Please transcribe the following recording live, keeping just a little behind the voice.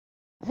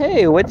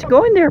Hey, what's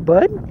going there,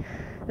 bud?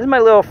 This is my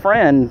little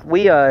friend.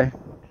 I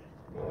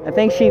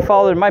think she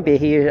followed, might be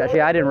he,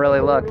 actually, I didn't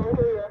really look,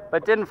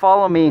 but didn't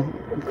follow me.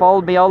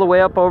 Followed me all the way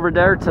up over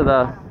there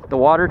to the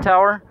water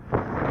tower,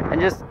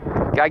 and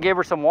I gave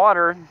her some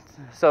water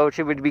so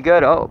she would be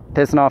good. Oh,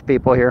 pissing off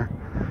people here.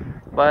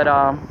 But,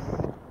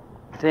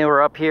 today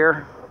we're up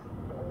here.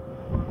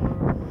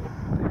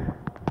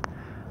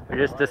 We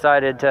just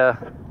decided to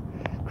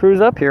cruise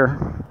up here.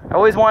 I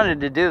always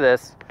wanted to do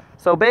this.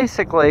 So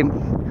basically,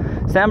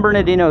 San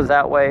Bernardino's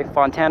that way,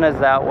 Fontana's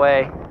that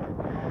way,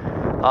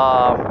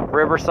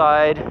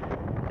 Riverside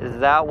is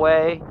that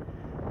way,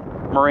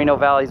 Moreno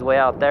Valley's way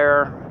out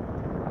there.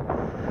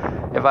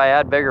 If I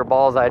had bigger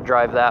balls, I'd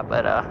drive that,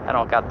 but I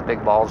don't got the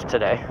big balls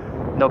today.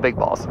 No big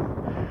balls.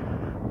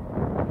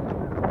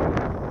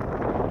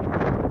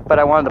 But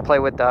I wanted to play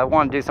with I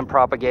wanted to do some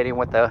propagating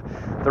with the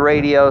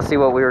radio, see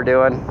what we were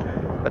doing.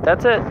 But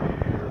that's it.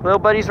 Little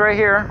buddy's right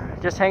here,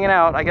 just hanging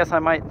out. I guess I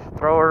might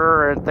throw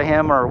her or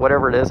him or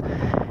whatever it is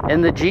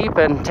in the Jeep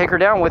and take her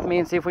down with me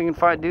and see if we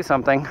can do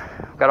something.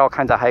 I've got all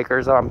kinds of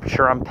hikers that I'm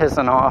sure I'm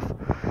pissing off.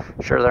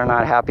 Sure they're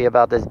not happy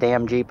about this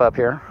damn Jeep up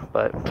here,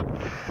 but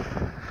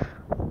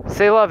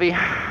say lovey.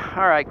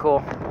 All right, cool.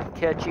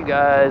 Catch you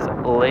guys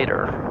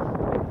later.